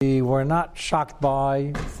we're not shocked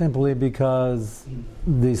by, simply because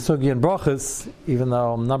the Sugi and Brachas, even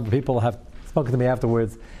though a number of people have spoken to me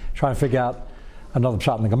afterwards, trying to figure out another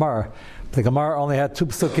pshat in the Gemara. The Gemara only had two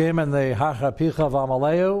psukim, and the Hacha Picha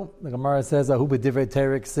V'Amaleu. The Gemara says, Ahu b'divrei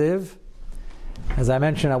Terik Siv. As I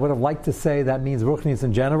mentioned, I would have liked to say that means Ruchnis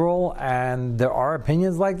in general, and there are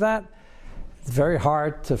opinions like that. It's very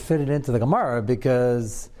hard to fit it into the Gemara,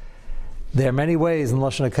 because there are many ways in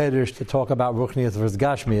Lashon HaKodesh to talk about Ruchnius versus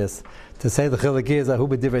Gashmius. To say the Chilik is Ahu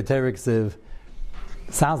b'divrei Terik Siv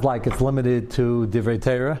sounds like it's limited to Divrei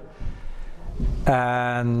Torah,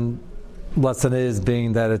 and lesson is,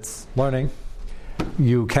 being that it's learning,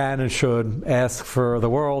 you can and should ask for the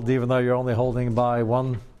world, even though you're only holding by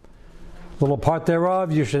one little part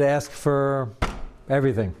thereof. You should ask for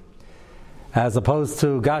everything, as opposed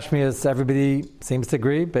to Gashmias. Everybody seems to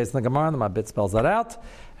agree based on the Gemara, and my bit spells that out.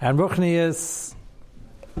 And Ruchnius,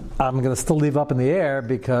 I'm going to still leave up in the air,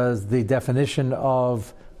 because the definition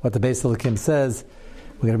of what the Beis Elokim says,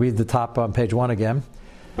 we're going to read the top on page 1 again.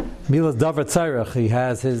 Milas Davar Tzarech, he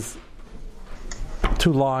has his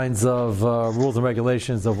 2 lines of rules and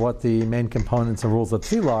regulations of what the main components and rules of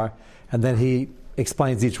Tefilah are, and then he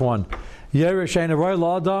explains each one. Yerush Ein Roy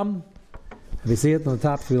La'Adam. If you see it in the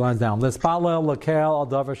top 3 lines down. L'spalel l'kel al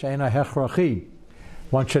davar she'ena hechrachi.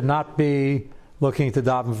 One should not be looking to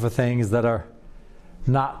daven for things that are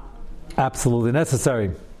not absolutely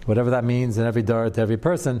necessary, whatever that means in every dar to every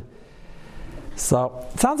person. So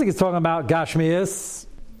it sounds like he's talking about Gashmias,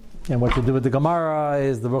 and what you do with the Gemara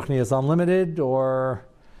is the Ruchnius unlimited, or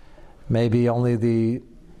maybe only the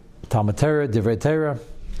Talmud Torah, Divrei Torah.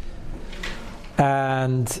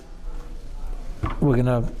 And we're going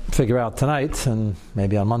to figure out tonight, and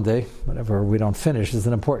maybe on Monday, whatever we don't finish, is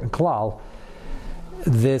an important klal.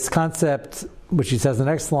 This concept, which he says in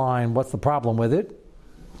the next line, what's the problem with it?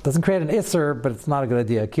 Doesn't create an isser, but it's not a good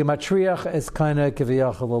idea. Ki matriach es kaina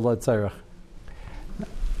kiviyach lo tzarech.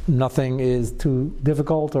 Nothing is too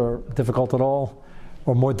difficult, or difficult at all,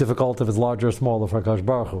 or more difficult if it's larger or smaller for HaKadosh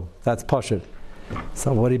Baruch Hu. That's pashut.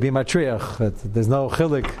 So what do you be matriach? There's no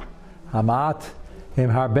chilik. Hamat im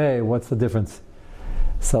harbe. What's the difference?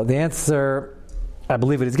 So the answer, I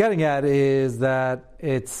believe what he's getting at, is that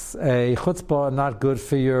it's a chutzpah, not good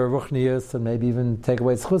for your ruchnius, and maybe even take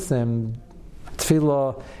away its chusim.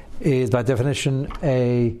 Tefilah is by definition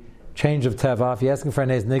a change of teva. If you're asking for an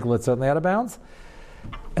eis nigla, it's certainly out of bounds,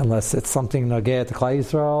 unless it's something nageh to Klal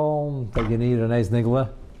Yisrael that you need an eis nigla.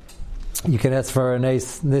 You can ask for an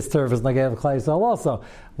eis nister if it's nageh to Klal Yisrael also.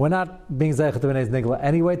 We're not being zeichet to an eis nigla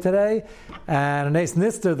anyway today, and an eis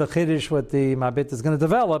nister, the chiddush what the mabit is going to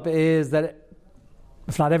develop is that,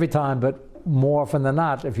 if not every time, but more often than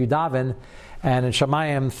not, if you daven, and in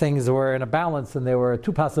Shamayim things were in a balance, and there were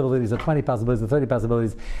 2 possibilities, or 20 possibilities, or 30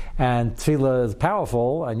 possibilities, and Tefilah is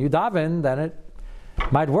powerful, and you daven, then it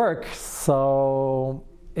might work. So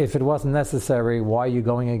if it wasn't necessary, why are you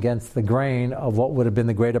going against the grain of what would have been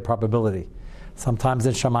the greater probability? Sometimes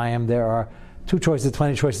in Shamayim there are 2 choices,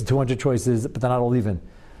 20 choices, 200 choices, but they're not all even.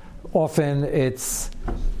 Often it's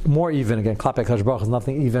more even. Again, Klapei HaKadosh Baruch Hu is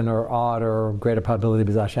nothing even or odd or greater probability,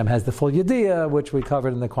 because Hashem has the full Yediyah, which we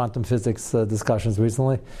covered in the quantum physics discussions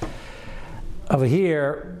recently. Over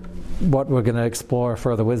here, what we're going to explore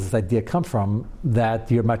further, where does this idea come from?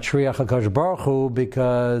 That you're matriach HaKadosh Baruch Hu,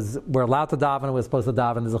 because we're allowed to daven, we're supposed to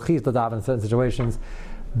daven, there's a chiyuv to daven in certain situations,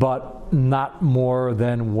 but not more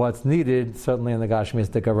than what's needed, certainly in the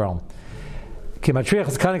Gashmistic realm. And he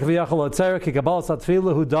says it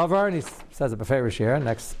beferish here,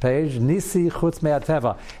 next page. Nisi chutz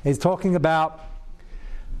me'ateva. He's talking about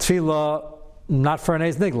Tefilah not for an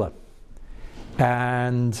eis nigla,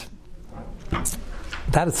 and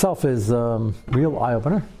that itself is a real eye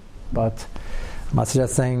opener. But I'm not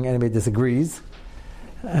suggesting anybody disagrees.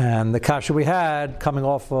 And the kasha we had coming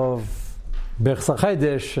off of Birchas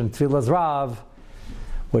HaChedesh and Tefilah's Rav,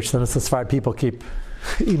 which the Nusasfard people keep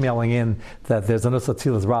emailing in, that there's a Nusat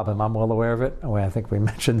Tefilah's Rav, and I'm well aware of it. I think we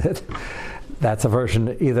mentioned it. That's a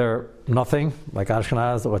version either nothing, like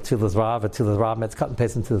Ashkenaz, or Tefilah's Rav, it's cut and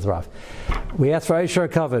paste into Tefilah's Rav. We asked for Aishar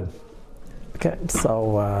covered. Okay,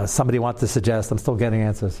 so somebody wanted to suggest, I'm still getting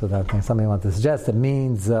answers for that thing, somebody wanted to suggest it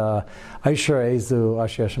means Aishar Ezu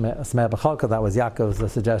Asher Smeh B'chalka. That was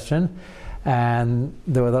Yaakov's suggestion. And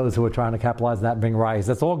there were those who were trying to capitalize on that and bring rise.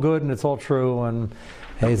 That's all good and it's all true, and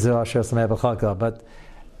but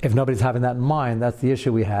if nobody's having that in mind, that's the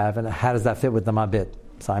issue we have, and how does that fit with the mabit?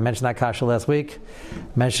 So I mentioned that kasha last week,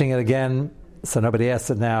 mentioning it again, so nobody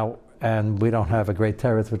asks it now, and we don't have a great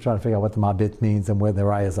terrorist. We're trying to figure out what the mabit means and where the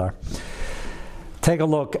rayas are. Take a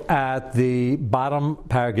look at the bottom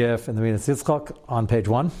paragraph in the Rinas Yitzchak on page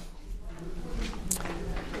 1.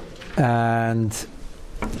 And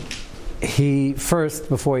he first,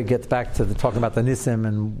 before he gets back to talking about the Nisim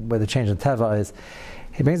and where the change in Teva is,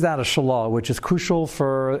 he brings down a Shalah, which is crucial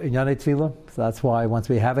for Inyanei Tefilah. So that's why once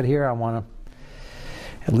we have it here, I want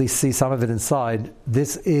to at least see some of it inside.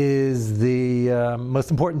 This is the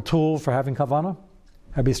most important tool for having Kavanah.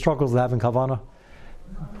 Everybody struggles with having Kavanah.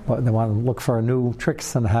 They want to look for new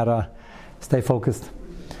tricks on how to stay focused.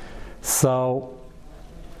 So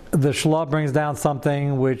the Shalah brings down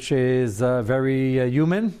something which is very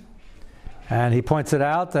human, and he points it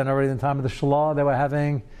out. And already in the time of the Shalah, they were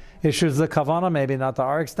having issues of Kavanah, maybe not to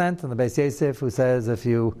our extent. And the Beis Yosef, who says if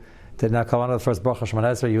you did not Kavanah the first bracha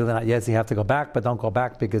Shemona Esrei, you're not yet, you have to go back, but don't go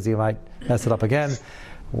back because you might mess it up again.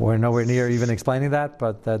 We're nowhere near even explaining that,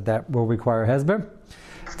 but that will require Hezber.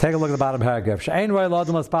 Take a look at the bottom paragraph. She'ein roi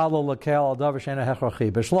l'adam l'spalo l'kel al davar she'eino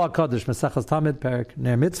hechrachi. B'shloah kodesh mesechas tamid perik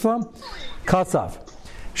ner mitzvah katsav.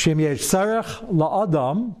 Shem yesh tzarech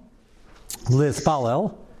la'adam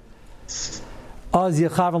l'spalel az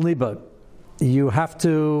yechavan liba. You have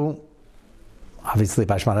to, obviously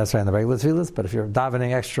by Shemona Esrei and the regular tefillas, but if you're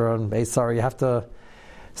davening extra and Beisar, you have to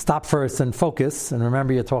stop first and focus. And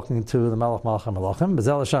remember, you're talking to the Melech Malachim Malachim.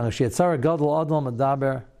 B'zel Hashem, she'etzara gadol adam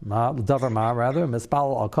davar ma, rather,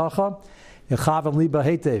 mispal al kacha, yechavan liba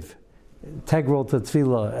heitev. Integral to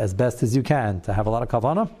tefillah as best as you can, to have a lot of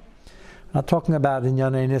kavanah. We're not talking about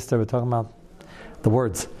Inyanei Nister, we're talking about the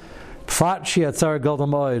words. Prat she'etzara gadol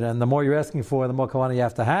moed, and the more you're asking for, the more kavanah you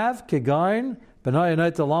have to have. Kigain, b'nai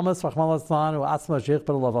yonait alamas, rachmal aslan, u'atzma sheich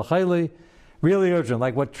b'alav achayli. Really urgent,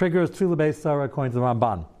 like what triggers Tefilah Beisar according to the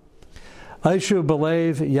Ramban. Aishu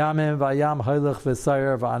belev yamim vayam haylech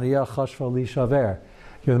v'sayir v'aniyah chashva li shaver.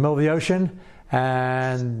 You're in the middle of the ocean,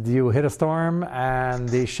 and you hit a storm, and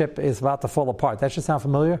the ship is about to fall apart. That should sound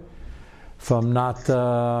familiar. From not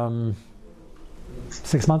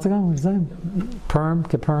 6 months ago, what did you say?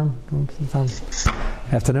 Kippur,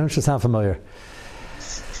 afternoon, should sound familiar.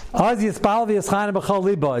 So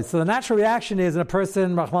the natural reaction is, when a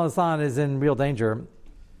person, Rahman al-San, is in real danger,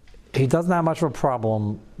 he doesn't have much of a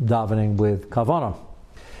problem davening with kavanah.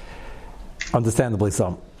 Understandably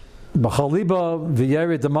so. He'll be able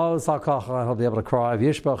to cry.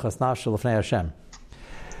 We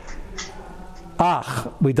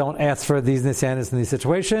don't ask for these nisyanis in these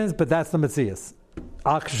situations, but that's the Metzias.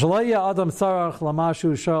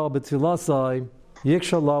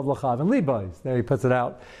 There he puts it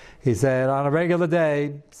out. He said, on a regular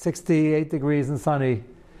day, 68 degrees and sunny,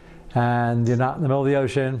 and you're not in the middle of the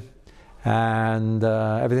ocean, and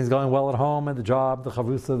everything's going well at home, and the job, the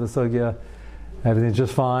chavrusa, the sugya, everything's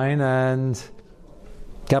just fine, and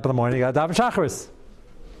get up in the morning, you got to daven shacharis.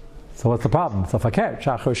 So what's the problem? So fakir,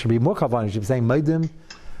 shacharis should be more kavanah. You should be saying maidim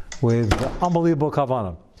with unbelievable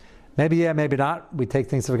kavanah. Maybe yeah, maybe not. We take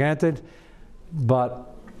things for granted, but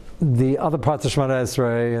the other parts of Shemona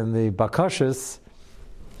Esrei and the Bakashis,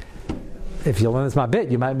 if you learn this my bit,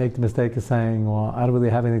 you might make the mistake of saying, well, I don't really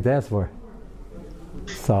have anything to ask for.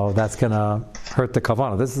 So that's going to hurt the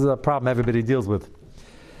kavanah. This is a problem everybody deals with.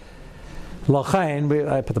 L'chain,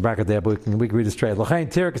 I put the bracket there, but we can read it straight. L'chain,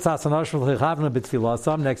 tir k'sas hanosh v'lichavna b'tfilah.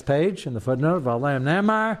 Some next page in the footnote, v'aleim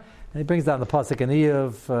nemar, and he brings down the pasuk in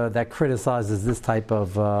Eov that criticizes this type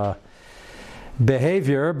of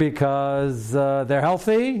behavior because they're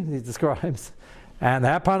healthy, he describes, and they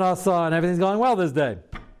have parnasa and everything's going well this day.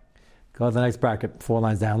 Go to the next bracket, 4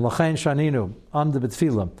 lines down. L'chein shaninu, amda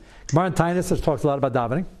b'tfilah. Gemara in Tainus, which talks a lot about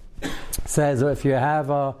davening, says if you have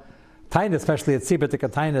a Tainus, especially at Sibertik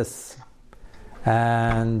Tainus,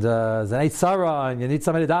 and there's an Eitzara, and you need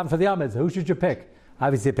somebody to daven for the Amid, who should you pick?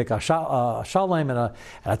 Obviously you pick a Shalem, and a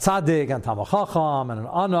Tzaddik, and a Talmid Chacham, and an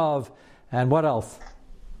Anav, and what else?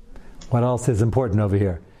 What else is important over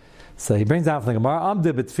here? So he brings down from the Gemara,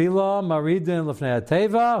 Amdi b'tfilah, maridin l'fnei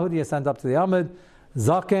teva. Who do you send up to the Amid?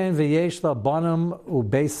 Zaken v'yesh la banam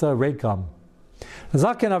ubeisa redkam.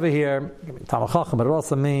 Zaken over here, Talmid Chacham, but it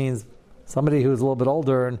also means somebody who's a little bit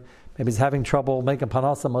older and maybe he's having trouble making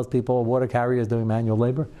panasa. Most people, water carriers, doing manual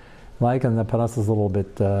labor, and the panasa is a little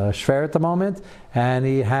bit shver at the moment, and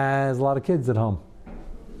he has a lot of kids at home,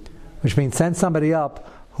 which means send somebody up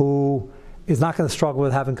who is not going to struggle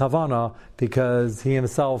with having kavanah because he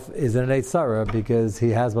himself is in an eitzara because he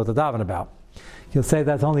has what to daven about. You'll say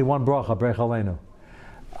that's only one bracha, brech aleinu.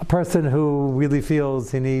 A person who really feels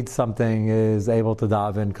he needs something is able to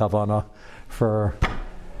daven kavanah for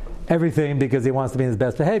everything because he wants to be in his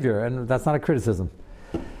best behavior, and that's not a criticism.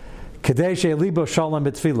 Kadei she'libo shalom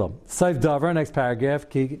b'tfilah. Saif davar, next paragraph.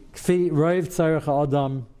 Kfi roiv tzarech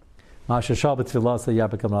adam.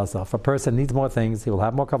 If a person needs more things, he will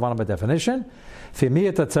have more kavanah by definition.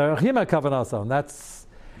 And that's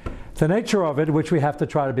the nature of it, which we have to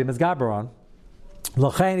try to be mizgaber on.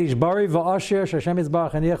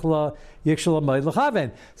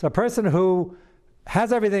 So a person who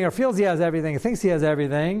has everything or feels he has everything, thinks he has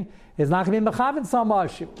everything, is not going to be mechaven so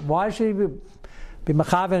much. Why should he be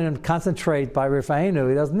mechaven and concentrate by Rifainu?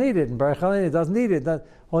 He doesn't need it. And Baruch Halil, he doesn't need it.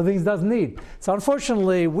 All the things he doesn't need. So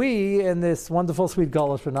unfortunately, we, in this wonderful, sweet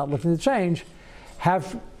Golos, we're not looking to change,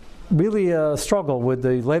 have really a struggle with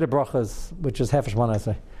the later brachas, which is Hefesh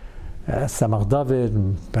Manasseh, Samach David,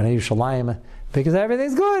 and Bnei Yerushalayim, because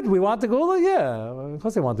everything's good. We want the Gula? Yeah, of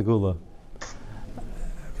course they want the Gula.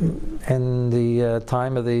 In the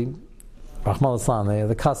time of the Rahman al-Islam,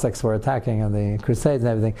 the Cossacks were attacking and the Crusades and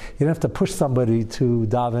everything, you don't have to push somebody to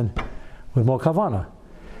daven with more kavanah.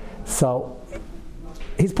 So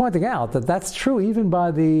he's pointing out that that's true even by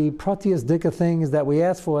the proteus dika things that we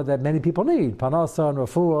ask for that many people need, panasa and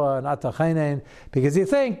refuah and atachainen, because you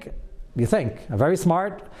think, I'm very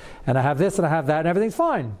smart, and I have this and I have that, and everything's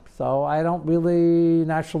fine. So I don't really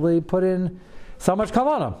naturally put in so much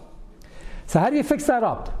kavanah. So how do you fix that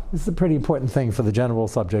up? This is a pretty important thing for the general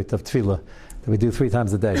subject of Tefilah that we do 3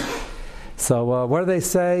 times a day. So what do they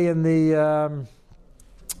say in the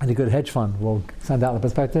any good hedge fund? We'll send out the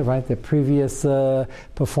perspective, right? The previous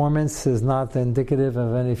performance is not indicative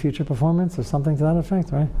of any future performance or something to that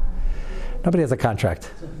effect, right? Nobody has a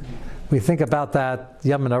contract. We think about that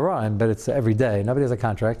Yom Narayim, but it's every day. Nobody has a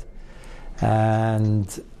contract. And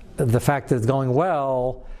the fact that it's going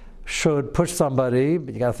well should push somebody,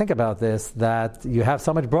 but you got to think about this, that you have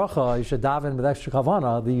so much bracha, you should daven with extra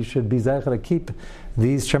kavanah, that you should be zeicher to keep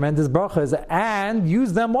these tremendous brachas and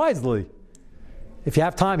use them wisely. If you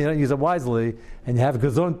have time, you don't use it wisely, and you have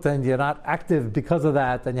gezunt, and you're not active because of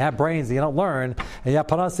that, and you have brains, and you don't learn, and you have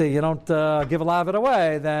panasi, you don't give a lot of it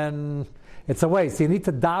away, then it's a waste. So you need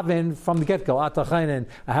to daven from the get-go. I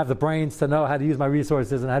have the brains to know how to use my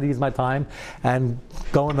resources and how to use my time, and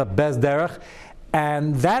go in the best derech.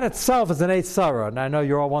 And that itself is an Eitz Sarah. And I know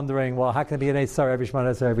you're all wondering, well, how can it be an Eitz Sarah every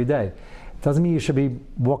Shemona Esrei every day? It doesn't mean you should be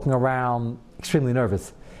walking around extremely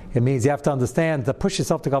nervous. It means you have to understand, to push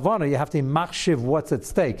yourself to Kavanah, you have to machshiv what's at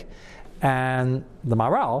stake. And the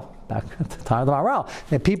Maral, back at the time of the Maral,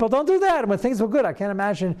 and people don't do that. And when things were good, I can't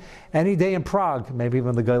imagine any day in Prague, maybe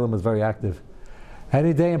when the Golem was very active,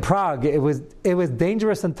 any day in Prague, it was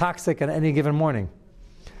dangerous and toxic on any given morning.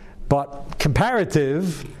 But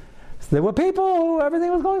comparative, there were people who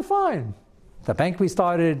everything was going fine. The bank we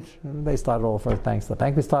started, they started all the first banks. The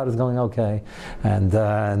bank we started is going okay, and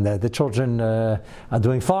the children are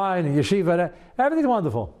doing fine. In yeshiva, everything's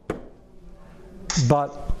wonderful.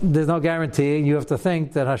 But there's no guarantee. You have to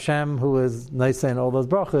think that Hashem, who is nice in all those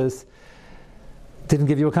brachas, didn't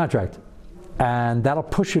give you a contract, and that'll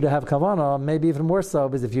push you to have kavanah, maybe even more so,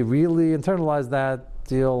 because if you really internalize that,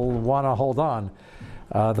 you'll want to hold on.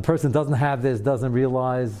 The person doesn't have this, doesn't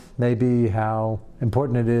realize maybe how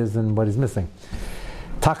important it is and what he's missing.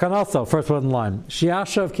 Takan also, first word in line.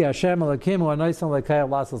 Shiashav ki Hashem alakim hu anaysan lekayah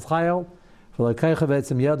lasas chayil v'lekayah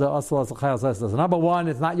vetzim yada asal lasas chayil sesdas. Number one,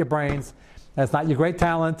 it's not your brains, and it's not your great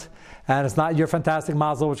talent, and it's not your fantastic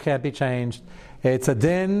mazel which can't be changed. It's a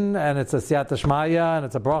din, and it's a siyata shmaya, and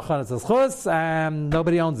it's a bracha, and it's a schus, and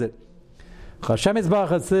nobody owns it. Hashem yizbarach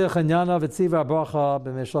etzlich and yanav etziva bracha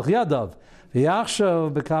b'mishlach yadav. You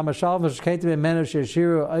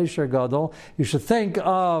should think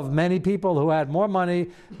of many people who had more money,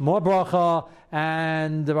 more bracha,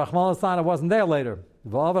 and the Rahman al-Islam wasn't there later.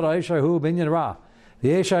 There's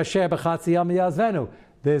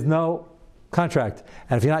no contract.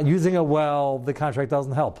 And if you're not using it well, the contract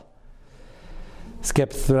doesn't help.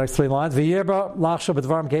 Skip the next 3 lines. And you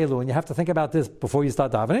have to think about this before you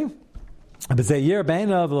start davening.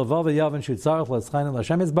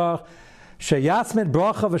 Sheyasmid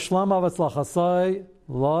bracha v'shlama v'tzlachasai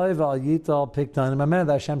loy v'al piktan. Amen.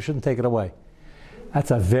 That Hashem shouldn't take it away. That's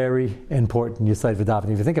a very important yesod for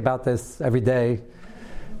davening. If you think about this every day, at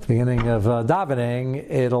the beginning of davening,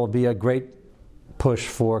 it'll be a great push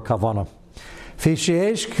for kavanah.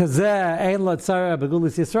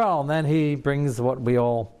 And then he brings what we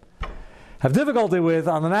all have difficulty with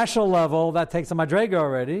on the national level. That takes a madrega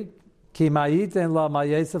already. If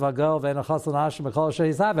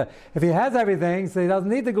he has everything, so he doesn't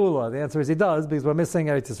need the gula. The answer is he does, because we're missing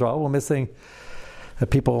Eretz Yisrael. We're missing the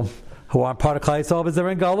people who aren't part of Klal Yisrael, because they're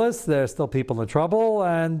in Gullus. They're still people in trouble,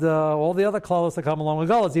 and all the other Klalos that come along with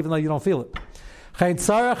Gullus, even though you don't feel it.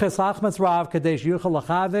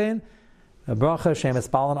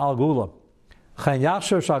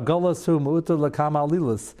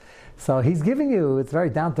 So he's giving you, it's very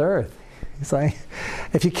down to earth. He's like,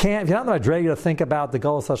 if you're not ready to think about the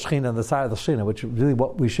Golos HaShechina and the side of the Shechina, which is really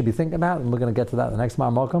what we should be thinking about, and we're going to get to that in the next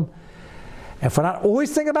Mar Mokum, If we're not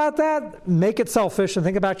always thinking about that, make it selfish and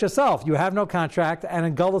think about yourself. You have no contract, and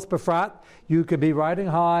in Gullus Befrat, you could be riding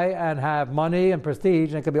high and have money and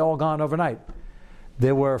prestige, and it could be all gone overnight.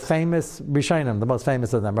 There were famous Rishonim, the most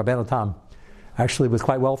famous of them, Rabbeinu Tam, actually was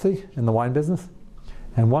quite wealthy in the wine business.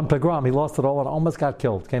 And one pogrom, he lost it all and almost got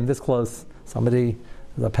killed. Came this close. Somebody,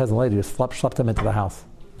 a peasant lady, just schlepped him into the house.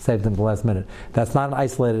 Saved him at the last minute. That's not an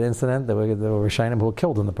isolated incident. There were Rishonim who were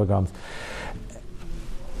killed in the pogroms.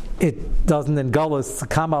 It doesn't, in Gullus,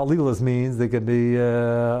 Kamal Lilas means there could be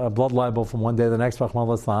a blood libel from one day to the next, and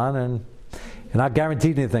you're not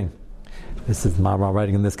guaranteed anything. This is Mara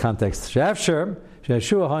writing in this context. The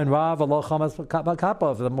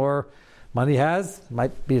more money he has,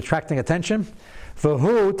 might be attracting attention. For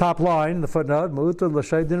who, top line, the footnote,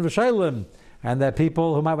 and that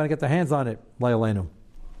people who might want to get their hands on it, Vim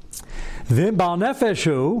Baal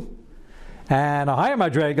Nefeshu, and a higher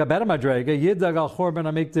madrega, better madrega, Yidag al Chorban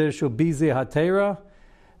Amikdash Ubizi Hatera,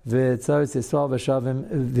 V'tzos Yisrael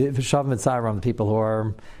V'shavim Mitzaram, the people who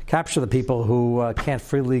are capture the people who can't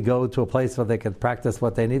freely go to a place where they can practice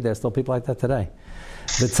what they need. There's still people like that today.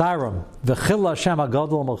 V'tzaram V'chilla Shem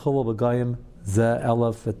Agadol Melchulu B'Gayim Ze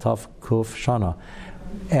Elef V'Taf Kuf Shana.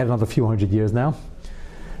 Add another few hundred years now.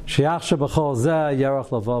 Shiach Shebachol Ze Yerach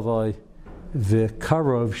Lavavoi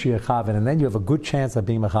V'Karov Shiachavin, and then you have a good chance of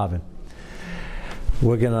being Machavin.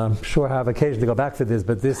 We're going to, I'm sure, have occasion to go back to this,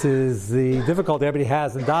 but this is the difficulty everybody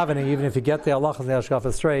has in davening, even if you get the halachas and the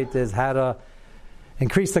hashkafa straight, is how to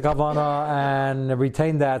increase the kavanah and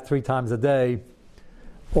retain that 3 times a day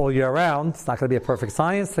all year round. It's not going to be a perfect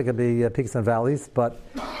science. There could be peaks and valleys, but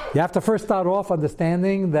you have to first start off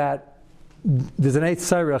understanding that there's an eighth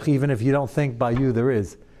sarach, even if you don't think by you there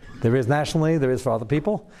is. There is nationally, there is for other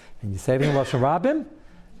people, and you're saving Lashon Rabim.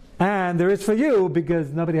 And there is for you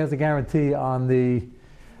because nobody has a guarantee on the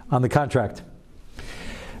contract.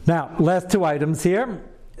 Now, last 2 items here.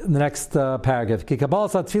 The next paragraph. Ki kabbalah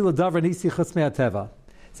Tefilah davar nisi chutz me'ateva.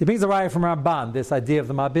 So he brings a raya from Ramban, this idea of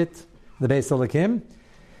the Mabit, the Beis Elokim.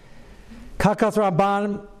 Kakas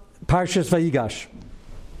Ramban Parshas Vayigash.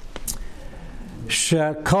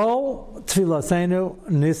 Shekol Tefilasenu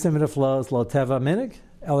nisim v'neflos lo teva minig.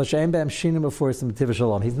 He's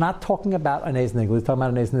not talking about an Eis Nigel, he's talking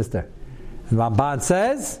about an Eis Nister. And Ramban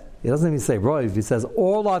says, he doesn't even say Roiv, he says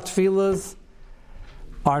all our tefillahs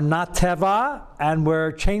are not Teva, and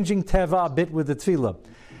we're changing Teva a bit with the tefillah.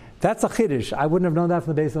 That's a Chiddush. I wouldn't have known that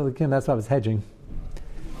from the base of the Kim, that's why I was hedging.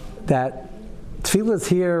 That tefillah is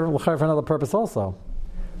here for another purpose also.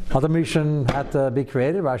 Adam Rishon had to be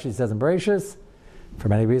created, Rashi says in Bereshis, for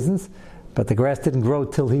many reasons, but the grass didn't grow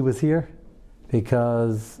till he was here,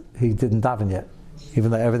 because he didn't daven yet. Even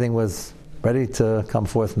though everything was ready to come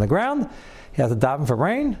forth from the ground, he had to daven for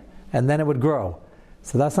rain, and then it would grow.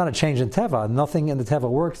 So that's not a change in Teva. Nothing in the Teva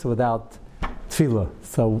works without Tefilah.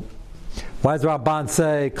 So why does Ramban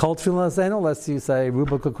say, Kol Tefilah Zeno, lest you say,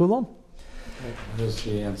 Ruba Kukulam? Just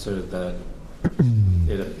the answer that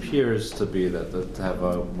it appears to be that the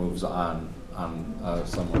Teva moves on a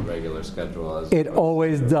somewhat regular schedule. As it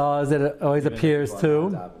always does. It always appears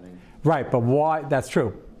to. Right, but why? That's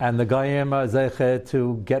true. And the Goyim are zeichet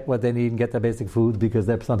to get what they need and get their basic food because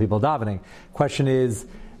there's some people davening. Question is,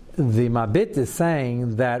 the Mabit is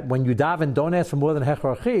saying that when you daven, don't ask for more than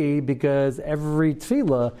hechrachi because every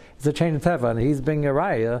tefillah is a change in teva. And he's bringing a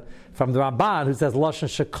raya from the Ramban who says, Lashon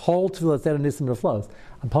shekol tefillah instead of nisim flows.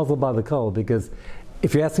 I'm puzzled by the kol because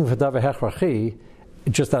if you're asking for davar hechrachi,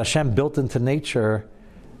 it's just that Hashem built into nature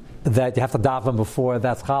that you have to daven before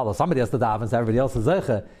that's challah. Somebody has to daven, so everybody else is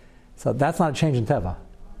zeichet. So that's not a change in teva.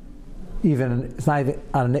 Even it's not even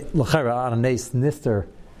on a Neis Nister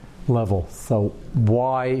level. So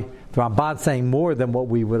why the Ramban saying more than what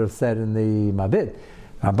we would have said in the Mabit?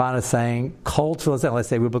 Ramban is saying Kol Tefillah. Let's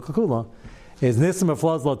say Ruba Kukula is Nisim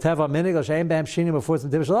Flows Lo Teva Minig L'Sheim Bam Shinim before some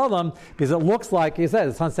Tivish Olam because it looks like he said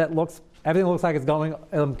the sunset everything looks like it's going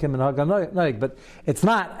Elam Kim and Hag, but it's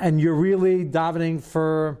not, and you're really davening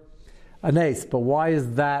for a Neis. But why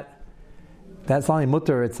is that? That's only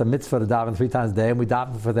mutter. It's a mitzvah to daven 3 times a day, and we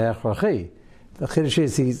daven for the hechrachi. The chiddush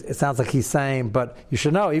is, it sounds like he's saying, but you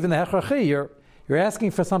should know, even the hechrachi, you're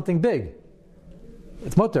asking for something big.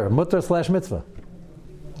 It's mutter / mitzvah.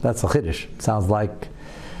 That's a chiddush. It sounds like,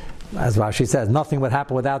 as Rashi says, nothing would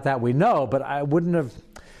happen without that. We know, but I wouldn't have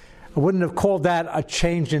called that a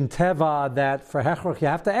change in teva. That for hechrach you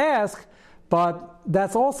have to ask, but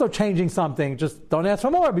that's also changing something. Just don't ask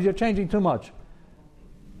for more, but you're changing too much.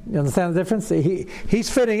 You understand the difference? He's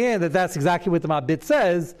fitting in that's exactly what the Mabit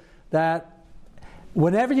says, that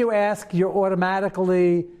whenever you ask, you're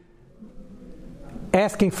automatically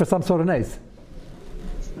asking for some sort of nace.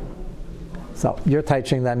 So you're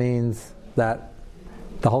teaching that means that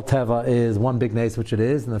the whole teva is one big nace, which it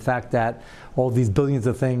is, and the fact that all these billions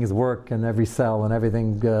of things work and every cell and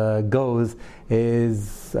everything goes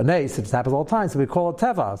is a nace. It just happens all the time, so we call it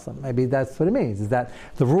teva. So maybe that's what it means, is that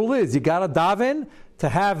the rule is you got to daven to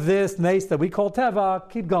have this nace that we call teva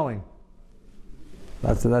keep going.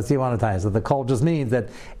 That's the Yevana time. So the kol just means that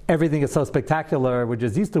everything is so spectacular, we're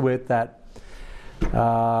just used to it, that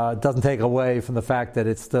doesn't take away from the fact that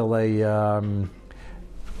it's still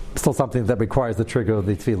still something that requires the trigger of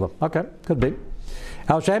the Tefilah. Okay, could be.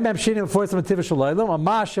 That which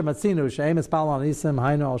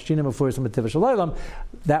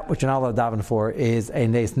you're not allowed to daven for is a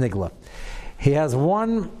nes nigla. He has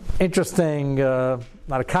one interesting, not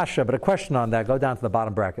a kasha, but a question on that. Go down to the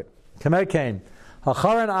bottom bracket. If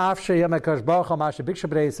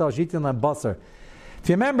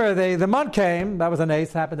you remember, the month came, that was an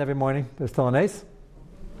ace, happened every morning, there's still an ace.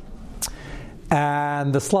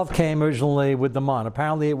 And the slav came originally with the man.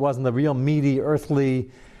 Apparently it wasn't the real meaty, earthly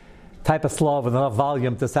type of slav with enough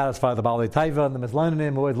volume to satisfy the Baalei Taiva, and the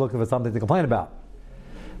Mislonim always looking for something to complain about.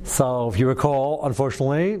 So if you recall,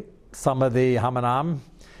 unfortunately, some of the Hamanam,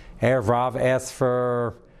 Erev Rav, asked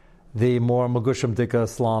for the more Magushim Dika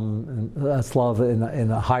slav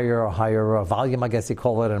in a higher volume, I guess you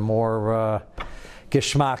call it, and more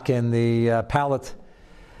geschmack in the palate.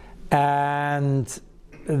 And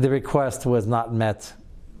the request was not met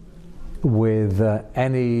with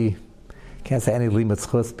any, can't say any limus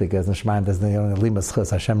chus, because in Shemaim there's the only limus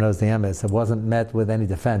chus, Hashem knows the emes. It wasn't met with any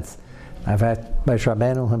defense. I've had Moshe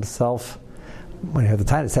Rabbeinu himself, when he heard the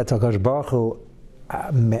time, he said to HaKadosh Baruch Hu,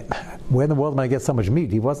 where in the world am I get so much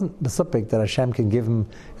meat? He wasn't mesupik that Hashem can give him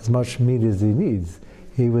as much meat as he needs.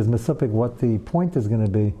 He was mesupik what the point is going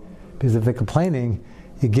to be. Because if they're complaining,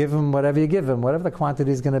 you give him whatever you give him, whatever the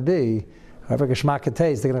quantity is going to be, however geshmak it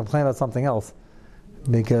tastes, they're going to complain about something else.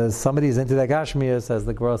 Because somebody's into that gashmias, as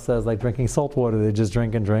the Gemara says, like drinking salt water. They just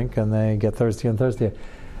drink and drink, and they get thirstier and thirstier.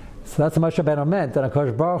 So that's what Moshe Rabbeinu meant. And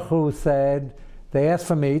HaKadosh Baruch Hu said, they asked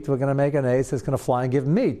for meat, we're going to make an ace, it's going to fly and give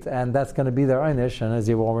meat. And that's going to be their einish. And as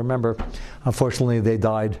you all remember, unfortunately they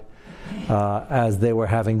died as they were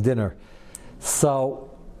having dinner. So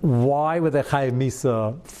why were they chayiv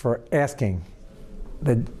misa for asking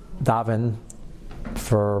the daven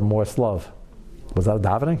for more slav? Was that a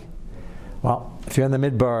davening? Well, if you're in the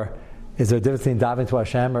midbar, is there a difference between davening to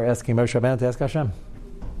Hashem or asking Moshe Rabbeinu to ask Hashem?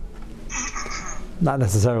 Not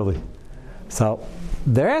necessarily. So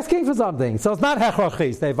they're asking for something. So it's not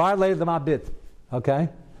hechrachis. They violated the mabit. Okay?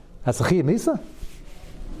 That's a chiyuv misa.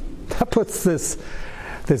 That puts this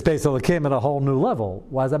Beis Elokim at a whole new level.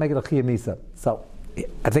 Why does that make it a chiyuv misa? So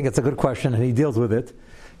I think it's a good question, and he deals with it.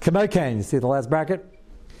 Kameikain, you see the last bracket?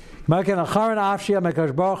 The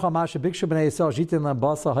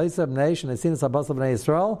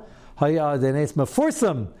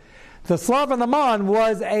slav and the man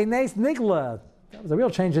was a nes nigla. That was a real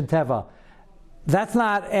change in teva. That's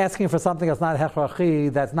not asking for something that's not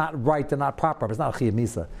hechrachi, that's not right and not proper. It's not a chiyuv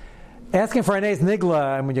misa. Asking for a nes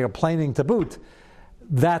nigla, and when you're complaining to boot,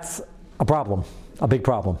 that's a problem, a big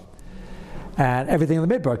problem. And everything in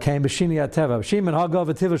the midbar came b'shini teva. Shimon hagav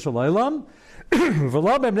v'tiva shalaylam.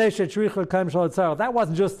 That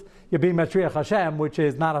wasn't just you're being matriach Hashem, which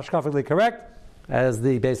is not hashkafically correct, as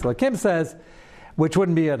the Beis Elokim says, which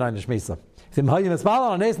wouldn't be an einish misa.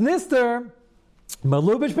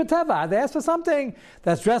 They asked for something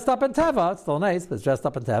that's dressed up in teva. It's still nice, but it's dressed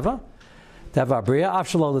up in teva. Teva bria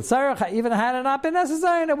afshalo l'tzarech. Even had it not been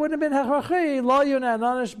necessary, and it wouldn't have been hechrachi. Lo yu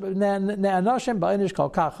ne'anoshim ba'inish kol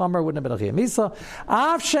kach chomer. Wouldn't have been a chiyuv misa.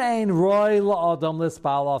 Af she'ein roy la'adam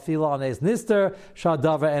l'spal afila anes nister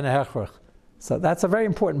shadavar en hechrach. So that's a very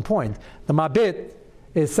important point. The mabit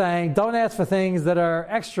is saying, don't ask for things that are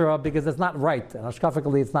extra because it's not right. And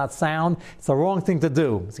hashkafically, it's not sound. It's the wrong thing to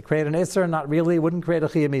do. It's to create an isser, not really. It wouldn't create a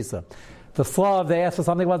chiyuv misa. The slav, they asked for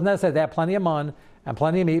something that wasn't necessary. They had plenty of man and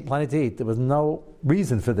plenty of meat, plenty to eat. There was no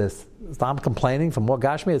reason for this. Stop complaining from what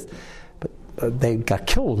Gashmi is. But they got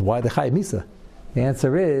killed. Why the chayv misa? The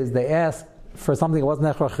answer is they asked for something that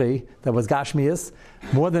wasn't echrachi, that was Gashmius,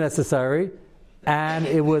 more than necessary, and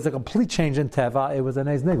it was a complete change in teva. It was a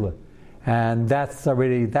nes nigla. And that's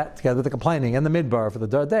already, that together with the complaining and the midbar for the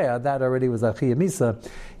Dordea, that already was a chiyuv misa,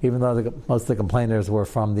 even though most of the complainers were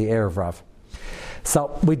from the Erev Rav.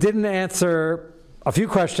 So we didn't answer a few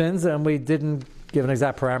questions, and we didn't give an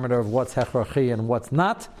exact parameter of what's hechrachi and what's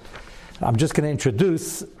not. I'm just going to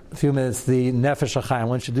introduce a few minutes the nefesh HaChaim.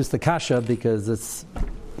 I'll introduce the kasha because it's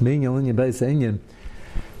minyan in Beis Inyan.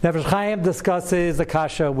 Nefesh HaChaim discusses the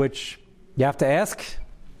kasha which you have to ask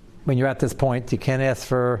when you're at this point. You can't ask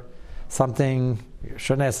for something, you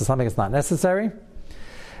shouldn't ask for something that's not necessary.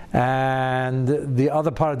 And the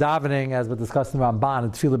other part of davening, as we're discussing Ramban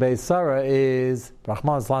and Tefilah Beis Sarah, is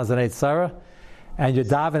Rahman Islam and Eitz Sarah, and you're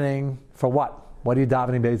davening for what? What are you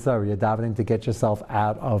davening Beis Sarah? You're davening to get yourself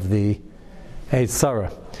out of the Eitz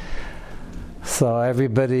Sarah. So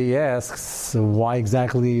everybody asks, why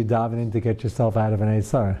exactly are you davening to get yourself out of an Eitz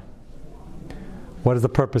Sarah? What is the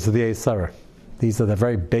purpose of the Eitz Sarah? These are the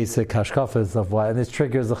very basic hashkafas of what, and this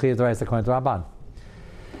triggers the Chiyuv D'Oraisa according to Ramban.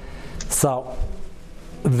 So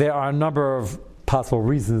there are a number of possible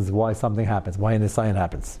reasons why something happens, why an Nisayan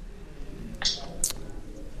happens.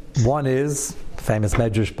 One is famous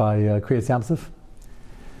medrash by Kriyas Yamsuf.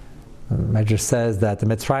 The medrash says that the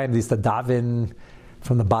Mitzrayim used to daven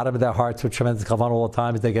from the bottom of their hearts with tremendous kavan all the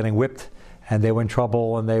time as they're getting whipped, and they were in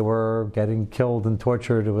trouble, and they were getting killed and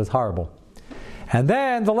tortured. It was horrible. And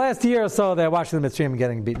then the last year or so, they're watching the Mitzrayim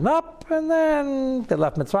getting beaten up, and then they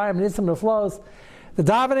left Mitzrayim, and Nisim flows. The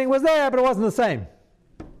davening was there, but it wasn't the same.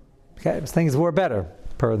 Okay, things were better,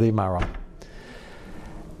 per the Maharal.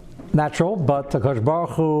 Natural, but HaKadosh Baruch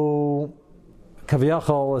Hu,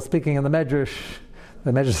 Kaviyachol, is speaking in the Medrash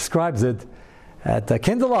describes it, at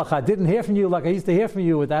Kindalach, I didn't hear from you like I used to hear from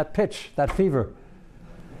you with that pitch, that fever.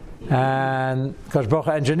 And HaKadosh Baruch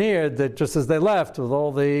Hu engineered that just as they left, with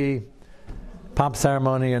all the pomp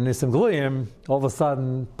ceremony and Nisim Gluyim, all of a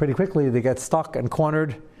sudden, pretty quickly, they get stuck and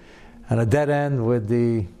cornered, and a dead end with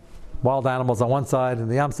the wild animals on one side and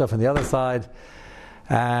the Yam Suf on the other side,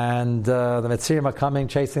 and the Mitzrayim are coming,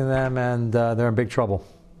 chasing them, and they're in big trouble.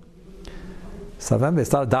 So then they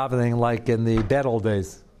started davening like in the bad old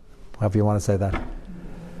days, however you want to say that.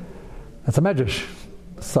 That's a medrash.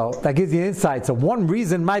 So that gives you insight. So one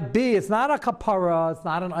reason might be it's not a kapara, it's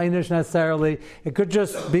not an einish necessarily. It could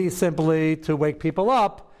just be simply to wake people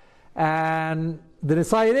up. And the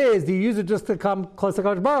decide is, do you use it just to come close to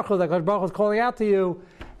Kadosh Baruch Hu? That Kadosh Baruch Hu is calling out to you,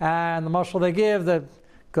 and the mashal they give, the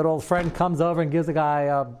good old friend comes over and gives the guy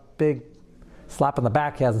a big slap on the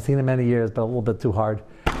back. He hasn't seen him in many years, but a little bit too hard.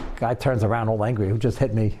 Guy turns around all angry. Who just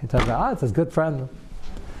hit me? He turns around, it's his good friend.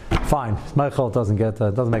 Fine. Michael doesn't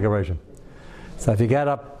make a ration. So if you get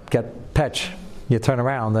up, get petch, you turn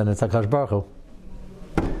around, then it's HaKadosh Baruch Hu.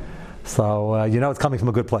 So you know it's coming from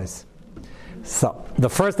a good place. So the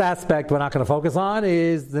first aspect we're not going to focus on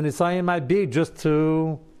is the Nisayin might be just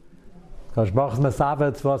to HaKadosh Baruch Hu's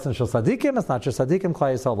Mesavet Tzvos and Shel Sadikim. It's not just Sadikim,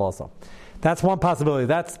 Klai Yisrael also. That's one possibility.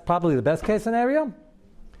 That's probably the best case scenario.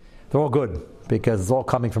 They're all good because it's all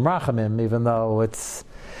coming from Rachamim, even though it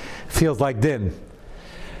feels like din.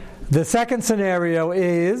 The second scenario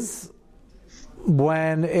is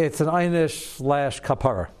when it's an einish /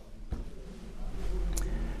 kapara.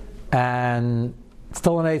 And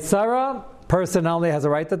still an Eitz Sarah, person not only has a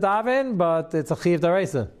right to daven, but it's a Chiyuv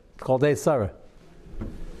D'Oraisa. It's called Eitz Sarah.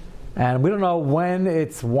 And we don't know when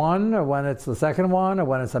it's one, or when it's the second one, or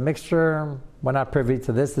when it's a mixture. We're not privy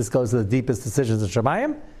to this. This goes to the deepest decisions of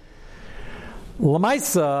Shemayim.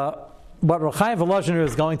 L'maisa, what Rechaim Volozhiner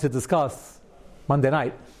is going to discuss Monday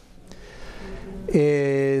night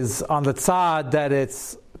is on the tzad that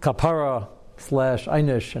it's kapara /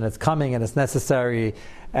 einish, and it's coming and it's necessary,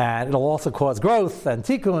 and it'll also cause growth and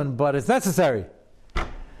tikkun, but it's necessary.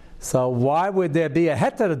 So why would there be a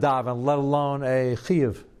heter daven, let alone a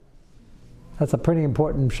chiyuv? That's a pretty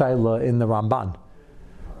important shaila in the Ramban.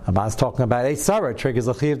 Ramban's talking about Eitz Sarah triggers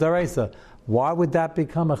a chiyuv d'oraisa. Why would that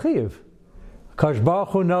become a chiyuv? Kadosh Baruch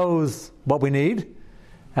Hu knows what we need,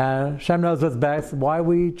 and Hashem knows what's best. Why are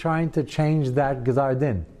we trying to change that Gezar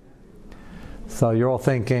Din? So you're all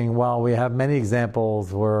thinking, well, we have many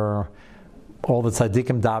examples where all the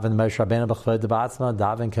tzaddikim daven Moshe Rabbeinu b'chved b'atzma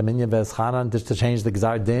daven kaminyan v'eschanan just to change the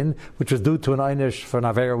Gezar Din, which was due to an einish for an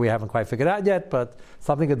avera we haven't quite figured out yet, but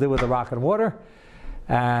something to do with the rock and water.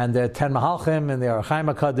 And there are 10 mahalchim and the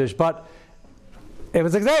Arachaim HaKadosh, but it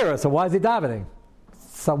was Xera, so why is he davening?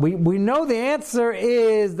 So we know the answer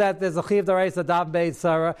is that there's a Chiyuv D'Oraisa daven Be'Eitz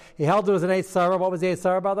Sarah. He held it was an Eitz Sarah. What was the Eitz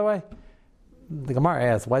Sarah, by the way? The Gemara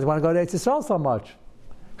asked, why does he want to go to Eitz Yisrael so much?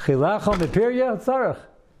 Chilachom Mipirya Tzarech.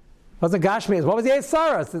 Wasn't Gashmi. What was the Eitz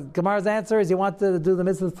Sarah? So the Gemara's answer is he wanted to do the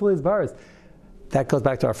mitzvahs to his bars. That goes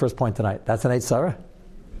back to our first point tonight. That's an Eitz Sarah.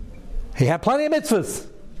 He had plenty of mitzvahs.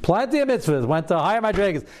 Plenty of mitzvahs. Went to higher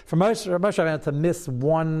madrigas. For Moshe Rabbeinu to miss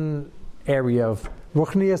one area of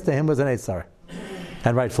ruchnias to him was an Eitz Sarah.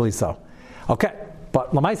 And rightfully so. Okay,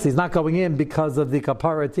 but Lamaisi is not going in because of the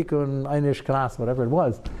kapara, tikkun, einish, kanas, whatever it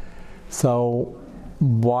was. So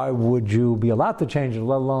why would you be allowed to change it,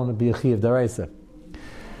 let alone be a chiyuv d'oraisa?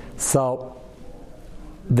 So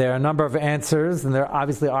there are a number of answers, and there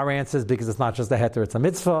obviously are answers because it's not just a heter, it's a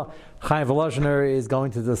mitzvah. Chaim Volozhiner is going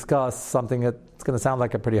to discuss something that's going to sound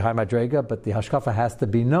like a pretty high madrega, but the hashkafa has to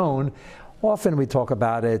be known. Often we talk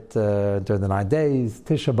about it during the 9 days,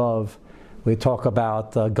 Tisha B'Av. We talk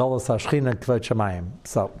about Galus HaShechina Kvod Shemayim.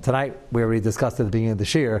 So tonight we already discussed at the beginning of the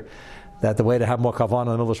shir that the way to have more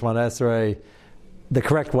kavanah in Milush Shemona Esrei, the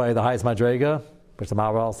correct way, the highest madrega, which the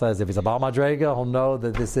Maharal says if he's a Baal madrega, he'll know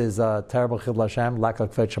that this is a terrible Chil Hashem, lack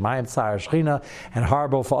of Kvod Shemayim, Tzar Shechina, and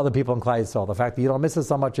horrible for other people in Klal Yisrael. The fact that you don't miss it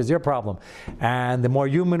so much is your problem. And the more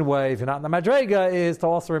human way, if you're not in the madrega, is to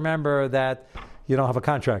also remember that you don't have a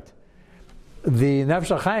contract. The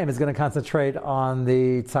Nefesh HaChaim is going to concentrate on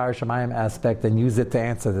the Tzar Shemayim aspect and use it to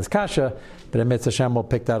answer this kasha, but Emetz Hashem will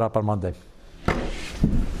pick that up on Monday.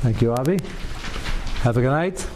 Thank you, Avi. Have a good night.